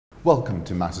Welcome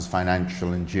to Matters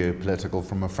Financial and Geopolitical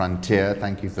from a Frontier.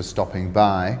 Thank you for stopping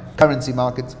by. Currency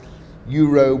markets,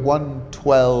 Euro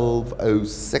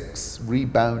 112.06,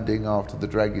 rebounding after the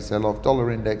draggy sell-off.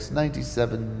 Dollar index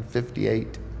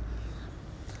 97.58.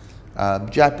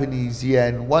 Japanese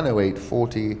yen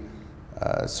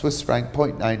 108.40. Swiss franc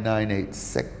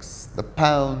 0.9986. The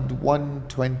pound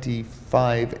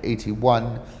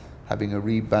 125.81, having a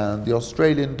rebound. The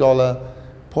Australian dollar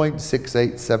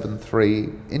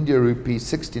 0.6873, India rupee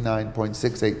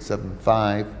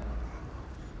 69.6875,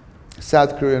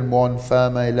 South Korean won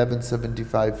firmer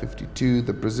 1175.52,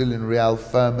 the Brazilian real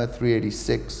firmer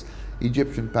 386,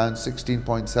 Egyptian pound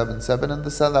 16.77, and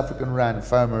the South African rand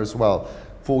firmer as well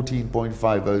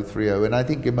 14.5030. And I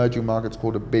think emerging markets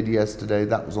caught a bid yesterday.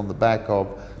 That was on the back of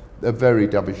a very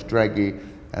dovish draggy,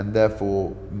 and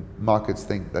therefore markets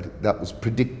think that that was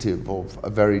predictive of a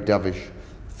very dovish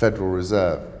Federal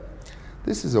Reserve.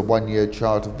 This is a one-year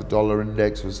chart of the dollar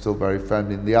index. Was still very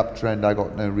firmly in the uptrend. I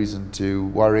got no reason to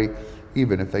worry.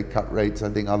 Even if they cut rates, I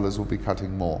think others will be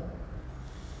cutting more.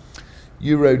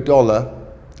 Euro dollar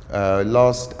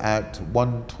last at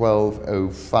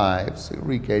 112.05, so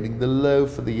regaining the low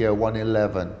for the year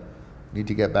 111. Need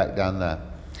to get back down there.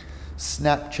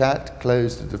 Snapchat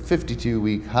closed at a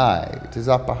 52-week high. It is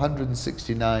up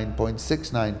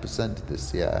 169.69%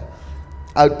 this year,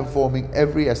 outperforming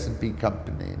every S&P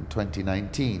company in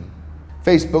 2019.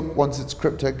 Facebook wants its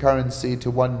cryptocurrency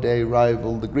to one day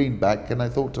rival the greenback, and I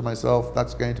thought to myself,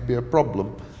 that's going to be a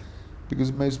problem,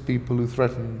 because most people who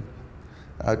threaten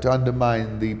to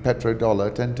undermine the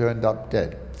petrodollar tend to end up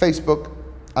dead. Facebook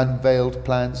unveiled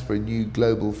plans for a new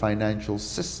global financial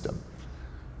system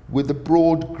with a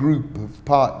broad group of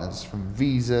partners from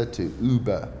Visa to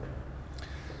Uber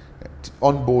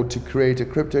on board to create a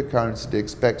cryptocurrency it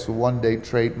expects will one day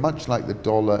trade much like the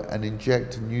dollar and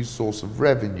inject a new source of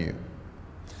revenue.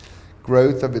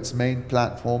 Growth of its main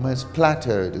platform has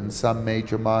plateaued in some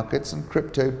major markets, and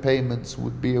crypto payments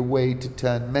would be a way to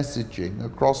turn messaging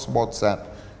across WhatsApp,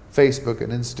 Facebook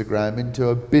and Instagram into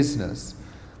a business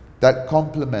that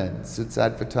complements its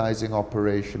advertising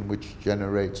operation, which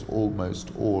generates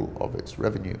almost all of its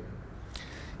revenue.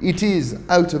 It is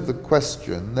out of the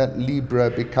question that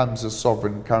Libra becomes a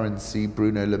sovereign currency,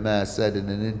 Bruno Le Maire said in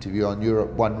an interview on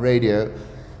Europe 1 Radio.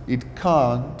 It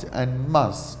can't and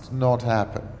must not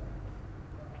happen.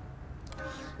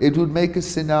 It would make a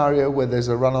scenario where there's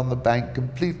a run on the bank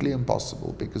completely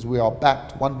impossible, because we are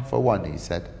backed one for one, he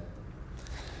said.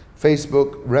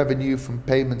 Facebook revenue from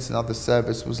payments and other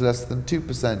service was less than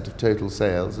 2% of total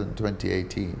sales in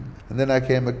 2018. And then I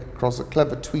came across a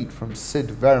clever tweet from Sid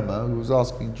Verma, who was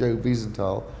asking Joe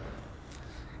Wiesenthal,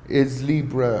 is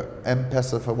Libra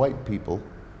M-Pesa for white people?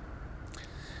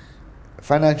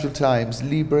 Financial Times,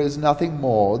 Libra is nothing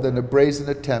more than a brazen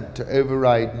attempt to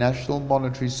override national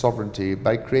monetary sovereignty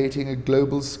by creating a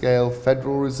global-scale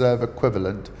Federal Reserve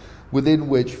equivalent within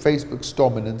which Facebook's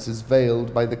dominance is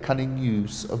veiled by the cunning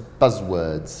use of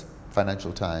buzzwords.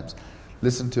 Financial Times.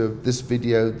 Listen to this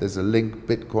video. There's a link,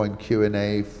 Bitcoin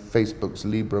Q&A, Facebook's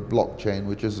Libra blockchain,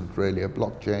 which isn't really a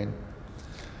blockchain.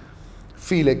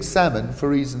 Felix Salmon, for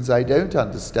reasons I don't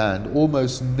understand,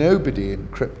 almost nobody in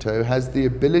crypto has the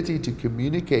ability to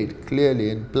communicate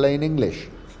clearly in plain English.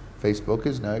 Facebook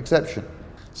is no exception.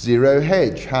 Zero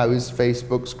Hedge, how is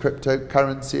Facebook's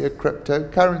cryptocurrency a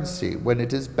cryptocurrency when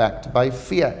it is backed by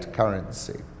fiat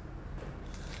currency?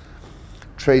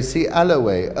 Tracy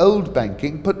Alloway, old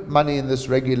banking, put money in this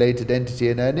regulated entity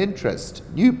and earn interest.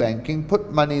 New banking,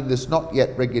 put money in this not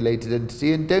yet regulated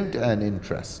entity and don't earn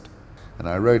interest. And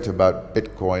I wrote about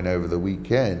Bitcoin over the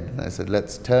weekend, and I said,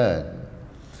 let's turn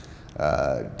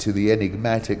to the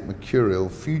enigmatic, mercurial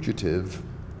fugitive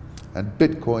and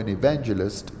Bitcoin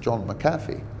evangelist John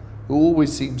McAfee, who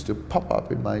always seems to pop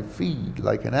up in my feed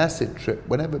like an acid trip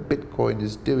whenever Bitcoin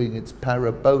is doing its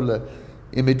parabola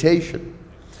imitation.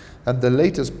 And the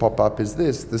latest pop-up is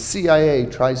this: the CIA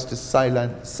tries to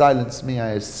silence me,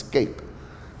 I escape.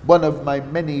 One of my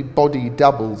many body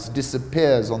doubles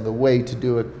disappears on the way to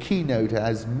do a keynote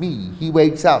as me. He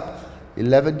wakes up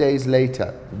 11 days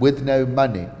later with no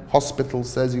money. Hospital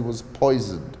says he was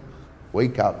poisoned.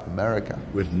 Wake up, America.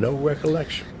 With no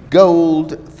recollection.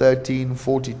 Gold,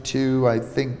 1342. I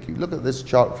think, you look at this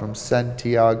chart from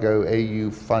Santiago AU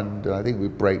Fund, and I think we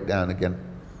break down again.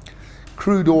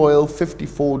 Crude oil,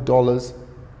 $54.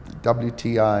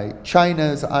 WTI.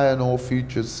 China's iron ore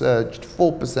futures surged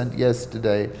 4%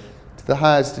 yesterday to the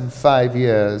highest in 5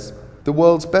 years. The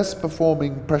world's best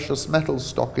performing precious metal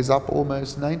stock is up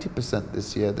almost 90%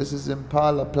 this year. This is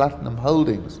Impala Platinum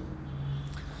Holdings.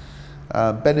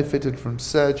 Benefited from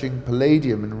surging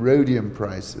palladium and rhodium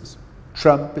prices.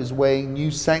 Trump is weighing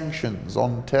new sanctions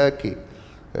on Turkey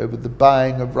over the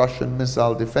buying of Russian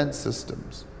missile defense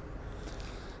systems.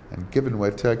 And given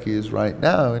where Turkey is right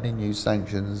now, any new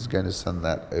sanctions is going to send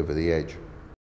that over the edge.